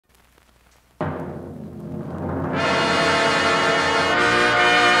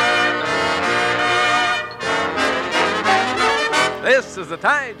is The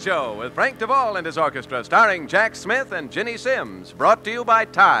Tide Show with Frank Duvall and his orchestra, starring Jack Smith and Ginny Sims. Brought to you by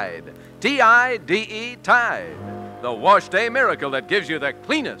Tide. T-I-D-E, Tide. The wash day miracle that gives you the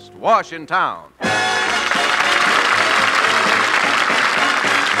cleanest wash in town.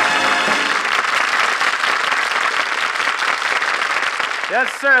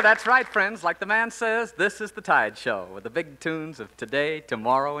 Yes, sir, that's right, friends. Like the man says, this is The Tide Show with the big tunes of today,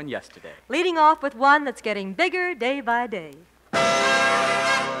 tomorrow, and yesterday. Leading off with one that's getting bigger day by day.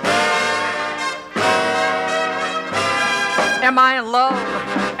 Am I in love?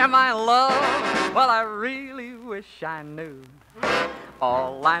 Am I in love? Well, I really wish I knew.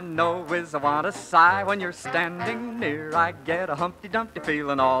 All I know is I want to sigh when you're standing near. I get a Humpty Dumpty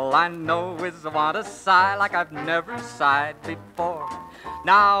feeling. All I know is I want to sigh like I've never sighed before.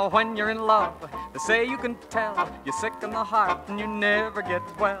 Now, when you're in love, they say you can tell you're sick in the heart and you never get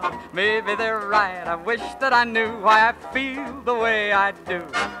well. Maybe they're right. I wish that I knew why I feel the way I do.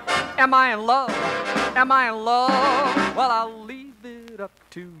 Am I in love? Am I in love? Well, I'll leave it up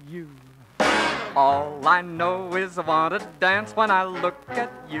to you. All I know is I want to dance when I look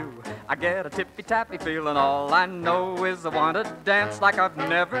at you. I get a tippy-tappy feeling. All I know is I want to dance like I've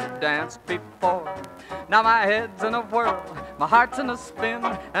never danced before. Now my head's in a whirl, my heart's in a spin,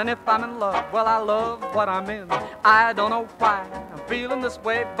 and if I'm in love, well, I love what I'm in. I don't know why I'm feeling this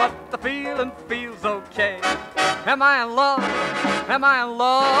way, but the feeling feels okay. Am I in love? Am I in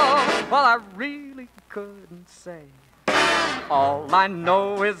love? Well, I really couldn't say. All I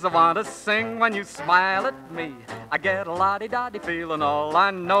know is I want to sing when you smile at me. I get a lottie-dottie feeling. All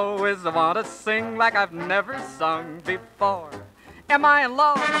I know is I want to sing like I've never sung before. Am I in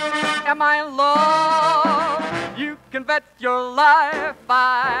love? Am I in love? You can bet your life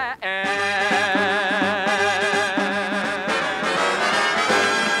I am.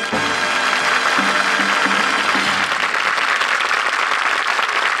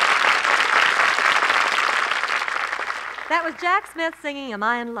 That was Jack Smith singing Am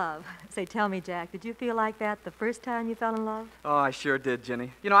I in Love? Say, tell me, Jack, did you feel like that the first time you fell in love? Oh, I sure did,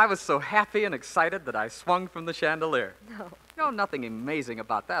 Ginny. You know, I was so happy and excited that I swung from the chandelier. No. No, nothing amazing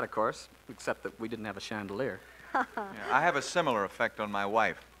about that, of course, except that we didn't have a chandelier. Yeah, I have a similar effect on my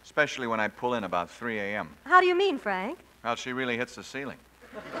wife, especially when I pull in about 3 a.m. How do you mean, Frank? Well, she really hits the ceiling.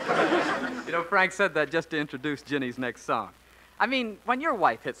 You know, Frank said that just to introduce Ginny's next song. I mean, when your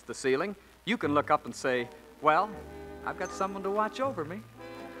wife hits the ceiling, you can look up and say, well, I've got someone to watch over me.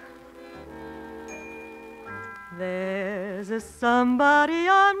 There's a somebody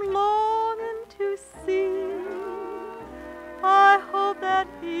I'm longing to see. I hope that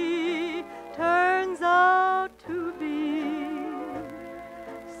he turns out to be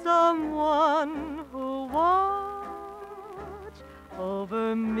someone who'll watch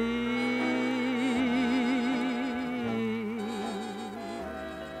over me.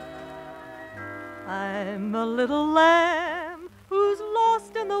 I'm a little lamb who's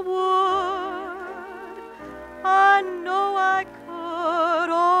lost in the wood. I know I could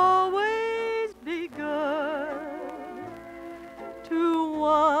always be good to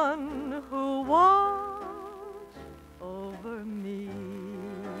one who watched over me.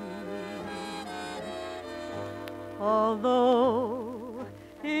 Although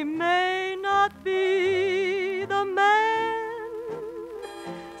he may not be the man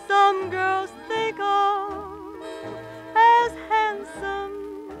some girls think of as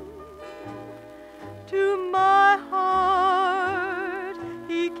handsome, to my heart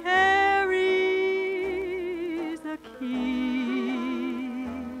he carries a key.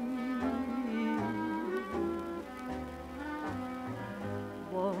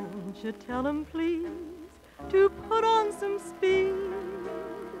 Won't you tell him, please, to put on some speed,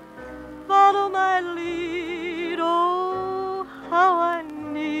 follow my lead, oh, how I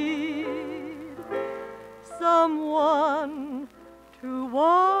need someone to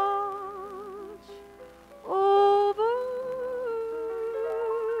watch over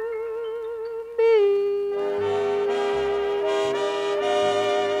me.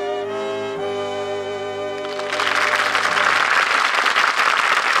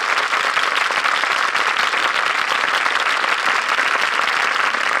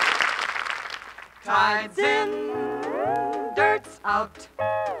 Tide's in, dirt's out.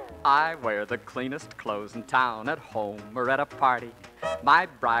 I wear the cleanest clothes in town, at home or at a party. My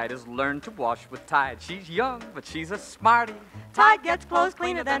bride has learned to wash with Tide. She's young, but she's a smarty. Tide gets clothes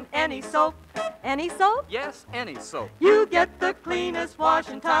cleaner than any soap. Any soap? Yes, any soap. You get the cleanest wash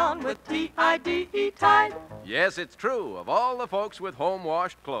in town with T-I-D-E, Tide. Yes, it's true. Of all the folks with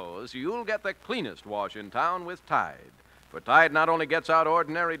home-washed clothes, you'll get the cleanest wash in town with Tide. For Tide not only gets out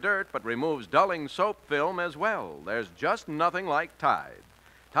ordinary dirt, but removes dulling soap film as well. There's just nothing like Tide.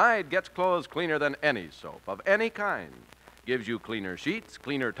 Tide gets clothes cleaner than any soap, of any kind. Gives you cleaner sheets,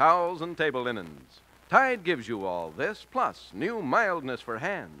 cleaner towels, and table linens. Tide gives you all this, plus new mildness for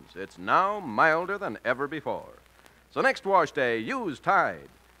hands. It's now milder than ever before. So next wash day, use Tide.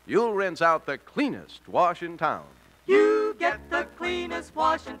 You'll rinse out the cleanest wash in town. You get the cleanest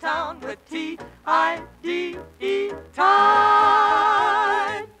wash in town with T-I-D-E,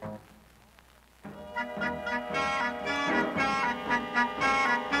 Tide.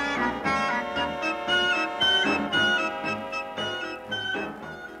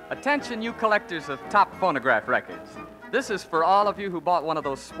 Attention, you collectors of top phonograph records. This is for all of you who bought one of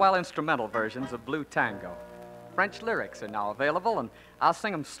those swell instrumental versions of Blue Tango. French lyrics are now available, and I'll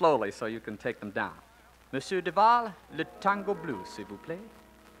sing them slowly so you can take them down. Monsieur Duval, le tango bleu, s'il vous plaît.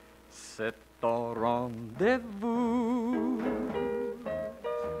 C'est un rendez-vous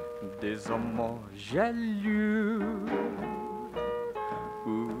des amants jaloux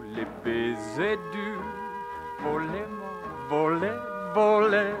où les baisers doux volaient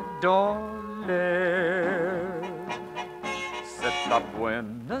dans l'air. C'est à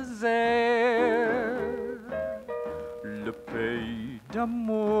Buenos Aires, le pays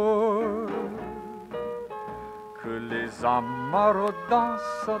d'amour, que les amoureux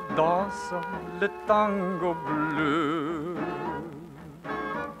dansent le tango bleu.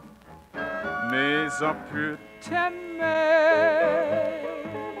 Mais on peut t'aimer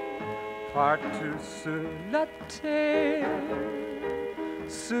partout sur la terre,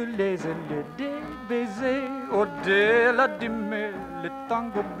 sous les ailes des baisers, au-delà du mer, le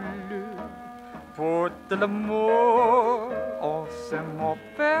tango bleu. Porte l'amour, on s'aime au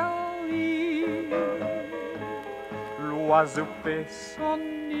pays. L'oiseau fait son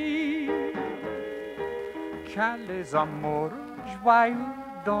nid, quand les amoureux joyeux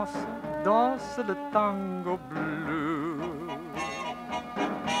dansent le tango bleu.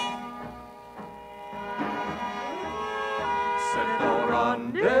 C'est un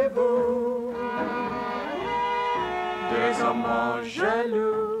rendez-vous des amants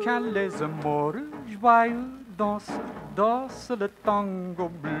jaloux, quand les amoureux joyeux dansent le tango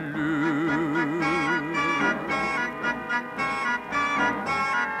bleu.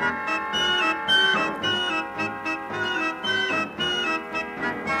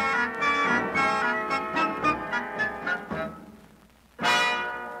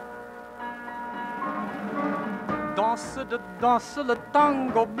 Danse le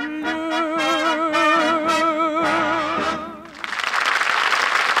tango bleu.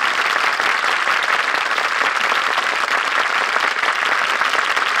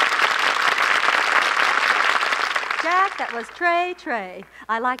 Jack, that was Trey Trey.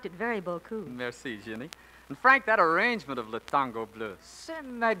 I liked it very beaucoup. Merci, Jenny. And Frank, that arrangement of Le Tango Bleu, c'est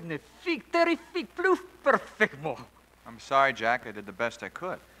magnifique, terrifique, plus parfaitement. I'm sorry, Jack. I did the best I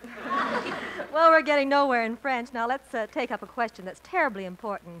could. Well, we're getting nowhere in French. Now let's take up a question that's terribly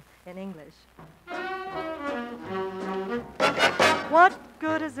important in English. What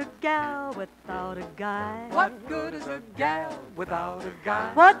good is a gal without a guy? What good is a gal without a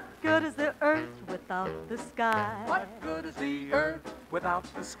guy? What good is the earth without the sky? What good is the earth without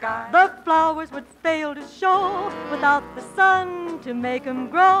the sky? The flowers would fail to show without the sun to make 'em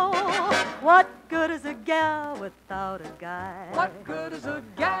grow. What good is a gal without a guy? What good is a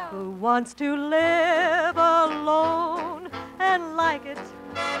gal who wants to live alone and like it?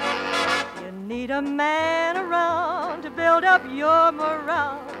 You need a man around to build up your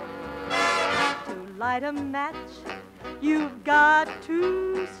morale. To light a match, you've got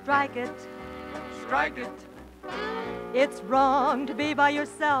to strike it. Strike it. It's wrong to be by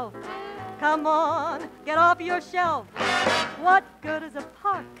yourself. Come on, get off your shelf. What good is a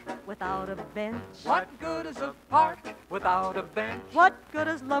park without a bench? What good is a park without a bench? What good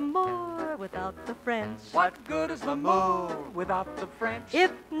is l'amour without the French? What good is l'amour without the French?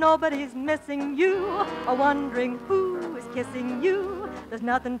 If nobody's missing you or wondering who is kissing you, there's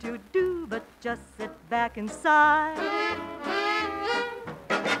nothing to do but just sit back and sigh.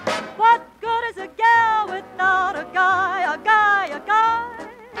 What good is a gal without a guy, a guy, a guy?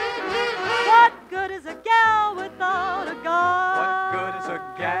 What good is a gal without a guy? What good is a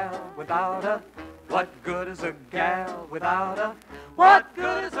gal without a? What good is a gal without a? What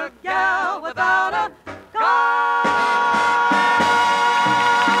good is a gal without a guy?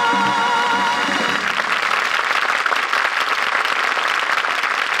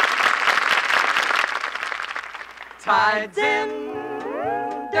 Tide's in,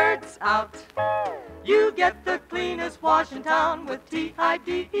 dirt's out. You get the cleanest wash in town with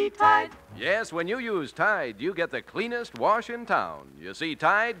T-I-D-E, Tide. Yes, when you use Tide, you get the cleanest wash in town. You see,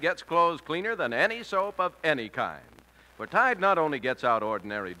 Tide gets clothes cleaner than any soap of any kind. For Tide not only gets out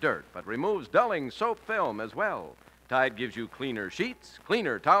ordinary dirt, but removes dulling soap film as well. Tide gives you cleaner sheets,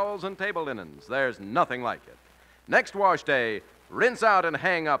 cleaner towels, and table linens. There's nothing like it. Next wash day, rinse out and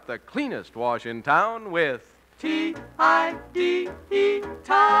hang up the cleanest wash in town with T-I-D-E,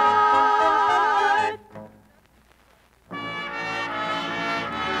 Tide.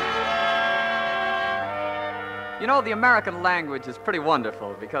 You know, the American language is pretty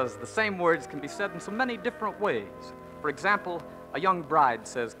wonderful because the same words can be said in so many different ways. For example, a young bride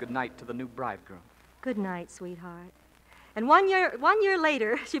says goodnight to the new bridegroom. Good night, sweetheart. And one year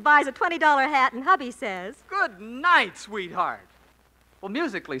later, she buys a $20 hat, and hubby says, Good night, sweetheart. Well,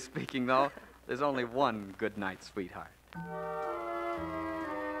 musically speaking, though, there's only one good night, sweetheart.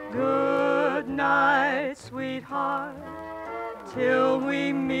 Good night, sweetheart, till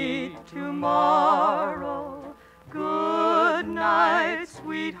we meet tomorrow. Good night,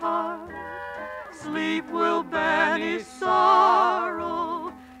 sweetheart, sleep will banish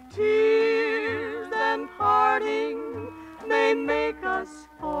sorrow. Tears and parting may make us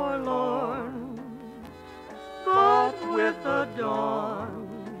forlorn, but with the dawn,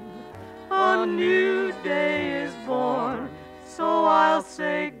 a new day is born. So I'll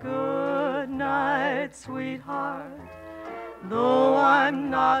say good night, sweetheart, though I'm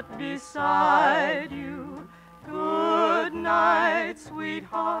not beside you. Good night,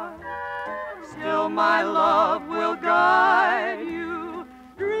 sweetheart, still my love will guide you.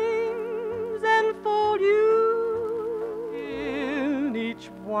 Dreams enfold you, In each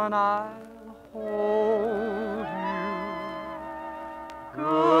one I'll hold you.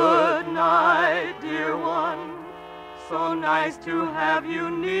 good night, dear one, so nice to have you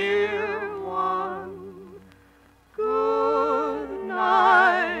near one. Good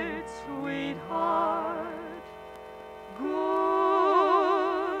night, sweetheart. Good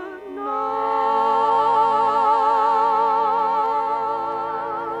night.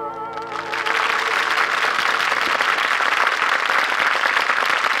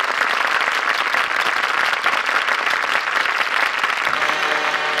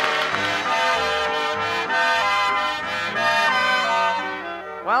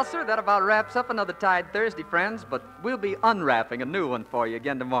 Well, sir, that about wraps up another Tide Thursday, friends, but we'll be unwrapping a new one for you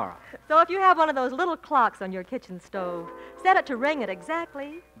again tomorrow. So if you have one of those little clocks on your kitchen stove, set it to ring at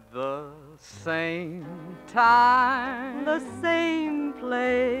exactly The same time the same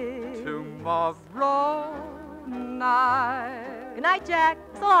place. tomorrow night. Good night, Jack.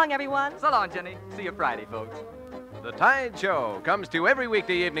 So long, everyone. So long, Jenny. See you Friday, folks. The Tide Show comes to you every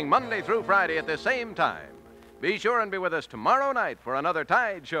weekday evening, Monday through Friday at the same time. Be sure and be with us tomorrow night for another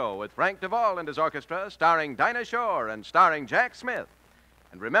Tide Show with Frank Duvall and his orchestra, starring Dinah Shore and starring Jack Smith.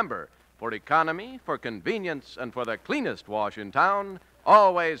 And remember, for economy, for convenience, and for the cleanest wash in town,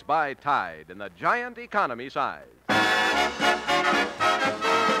 always buy Tide in the giant economy size.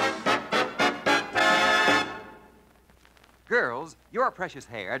 Girls, your precious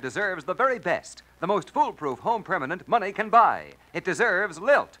hair deserves the very best, the most foolproof home permanent money can buy. It deserves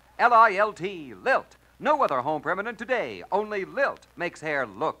Lilt, L-I-L-T, Lilt. No other home permanent today, only Lilt makes hair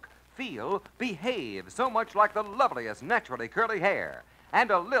look, feel, behave so much like the loveliest naturally curly hair. And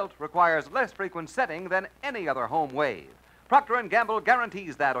a Lilt requires less frequent setting than any other home wave. Procter & Gamble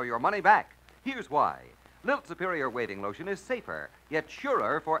guarantees that or your money back. Here's why. Lilt Superior Waving Lotion is safer, yet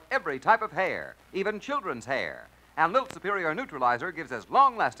surer for every type of hair, even children's hair. And Lilt Superior Neutralizer gives as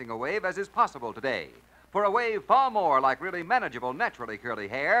long-lasting a wave as is possible today. For a wave far more like really manageable, naturally curly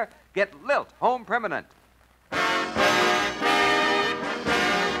hair, get Lilt Home Permanent.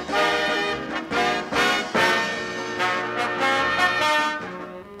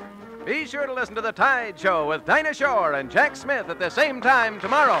 Be sure to listen to The Tide Show with Dinah Shore and Jack Smith at the same time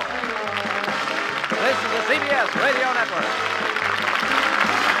tomorrow. This is the CBS Radio Network.